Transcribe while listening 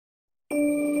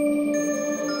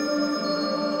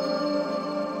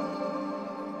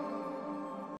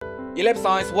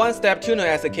Elabscience One-step TUNEL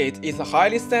Assay Kit is a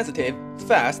highly sensitive,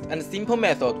 fast, and simple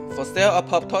method for cell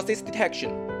apoptosis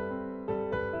detection.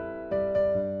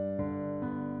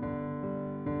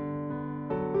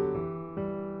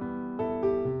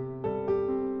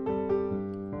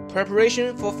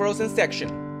 Preparation for frozen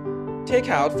section. Take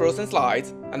out frozen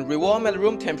slides and rewarm at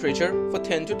room temperature for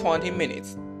 10 to 20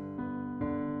 minutes.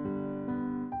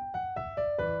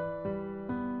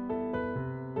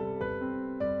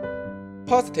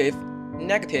 Positive,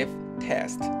 negative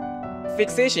test.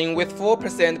 Fixation with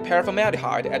 4%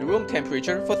 paraformaldehyde at room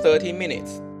temperature for 30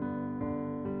 minutes.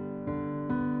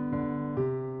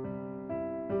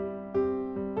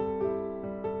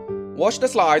 Wash the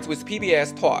slides with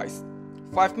PBS twice,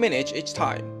 5 minutes each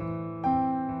time.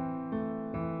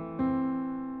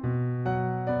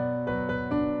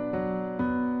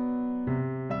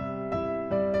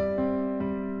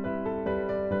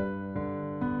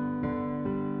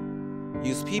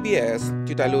 Use PBS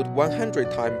to dilute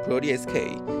 100 times protease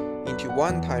K into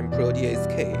 1 time protease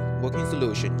K working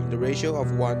solution in the ratio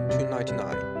of 1 to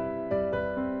 99.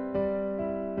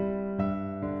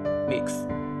 Mix.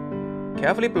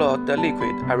 Carefully blot the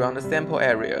liquid around the sample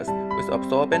areas with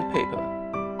absorbent paper.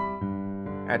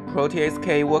 Add protease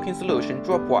K working solution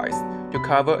dropwise to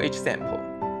cover each sample.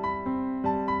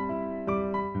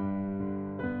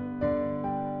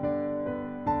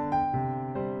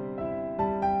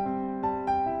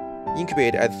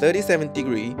 Incubate at 37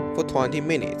 degrees for 20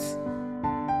 minutes.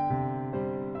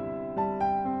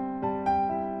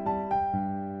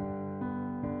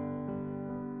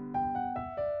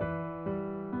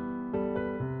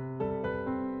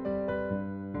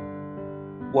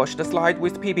 Wash the slide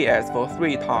with PBS for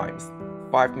 3 times,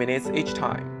 5 minutes each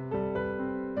time.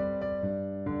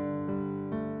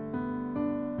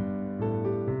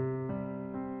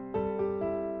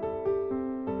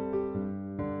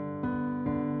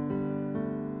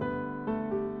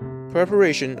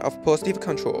 Preparation of positive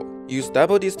control. Use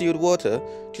double distilled water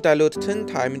to dilute 10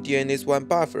 times DNase1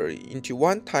 buffer into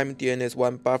 1 time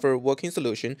DNase1 buffer working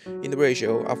solution in the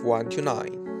ratio of 1 to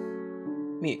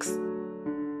 9. Mix.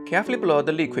 Carefully blot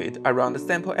the liquid around the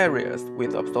sample areas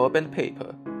with absorbent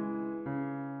paper.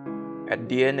 Add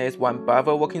DNase1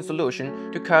 buffer working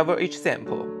solution to cover each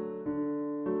sample.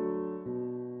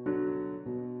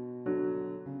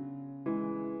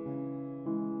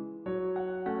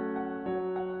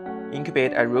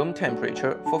 Incubate at room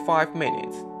temperature for 5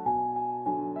 minutes.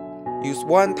 Use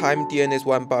 1 time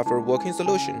DNase1 buffer working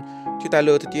solution to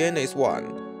dilute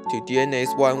DNase1 to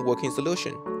DNase1 working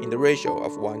solution in the ratio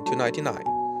of 1 to 99.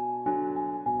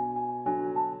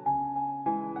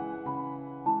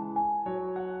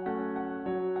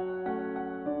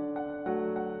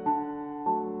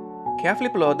 Carefully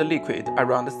blot the liquid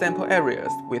around the sample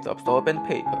areas with absorbent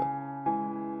paper.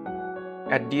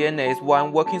 Add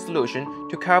DNase1 working solution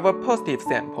to cover positive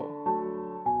sample.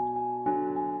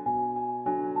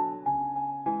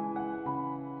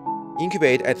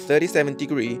 Incubate at 37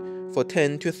 degrees for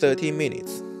 10 to 30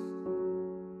 minutes.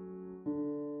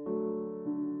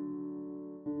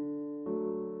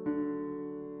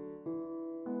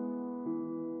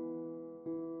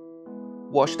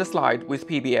 Wash the slide with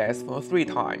PBS for 3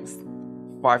 times,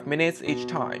 5 minutes each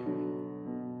time.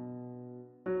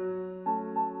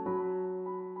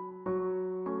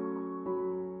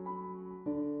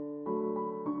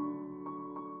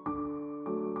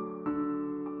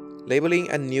 Labeling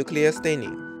and nuclear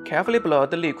staining. Carefully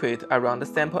blot the liquid around the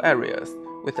sample areas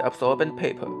with absorbent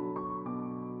paper.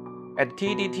 Add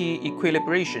TDT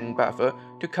equilibration buffer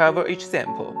to cover each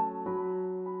sample.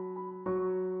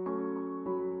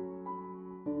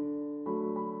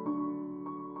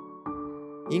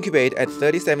 Incubate at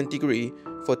 37 degrees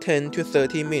for 10 to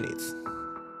 30 minutes.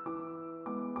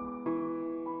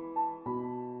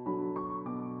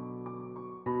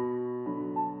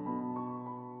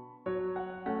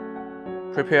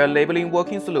 Prepare labeling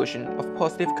working solution of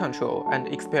positive control and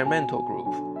experimental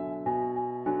group.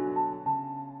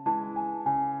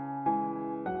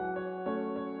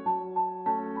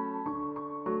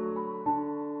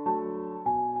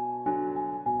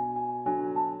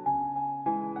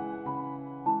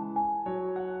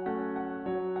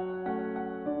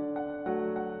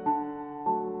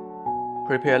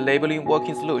 Prepare labeling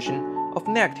working solution of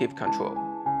negative control.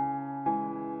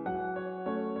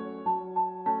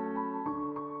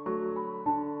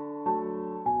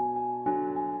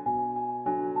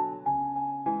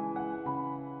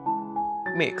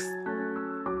 Mix.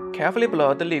 Carefully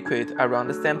blot the liquid around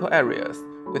the sample areas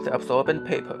with absorbent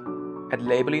paper. Add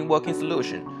labeling working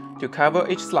solution to cover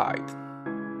each slide.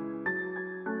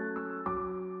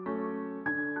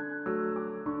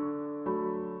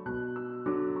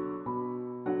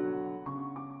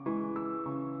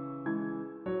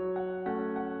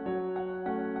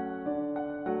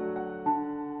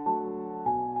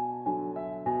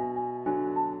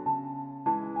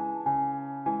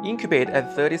 Incubate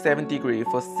at 37 degrees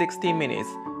for 60 minutes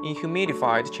in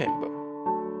humidified chamber.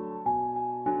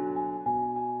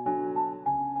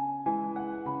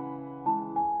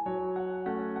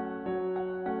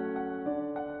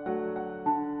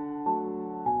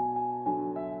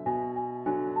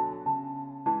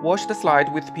 Wash the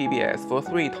slide with PBS for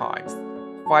 3 times,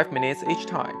 5 minutes each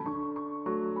time.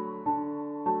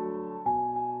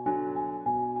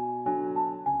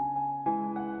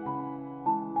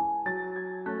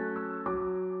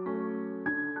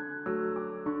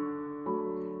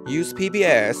 Use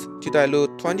PBS to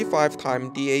dilute 25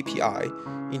 times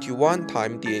DAPI into 1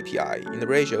 time DAPI in the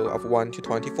ratio of 1 to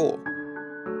 24.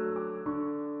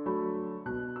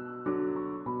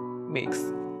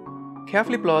 Mix.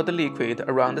 Carefully blot the liquid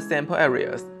around the sample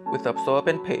areas with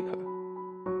absorbent paper.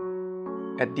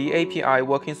 Add DAPI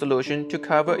working solution to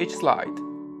cover each slide.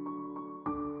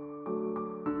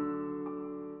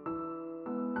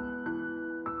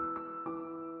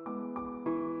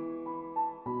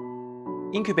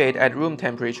 Incubate at room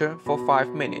temperature for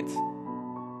 5 minutes.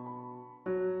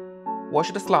 Wash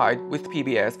the slide with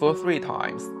PBS for 3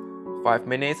 times, 5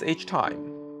 minutes each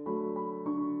time.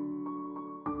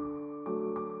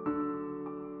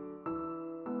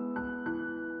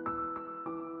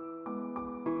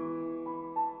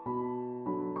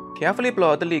 Carefully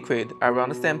blot the liquid around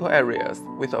the sample areas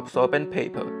with absorbent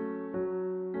paper.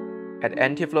 Add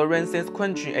anti-fluorescence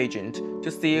quenching agent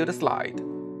to seal the slide.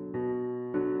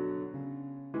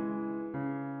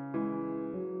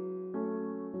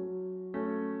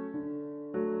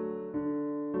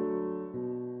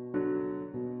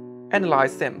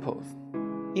 Analyze samples.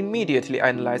 Immediately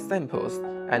analyze samples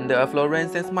under a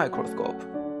fluorescence microscope.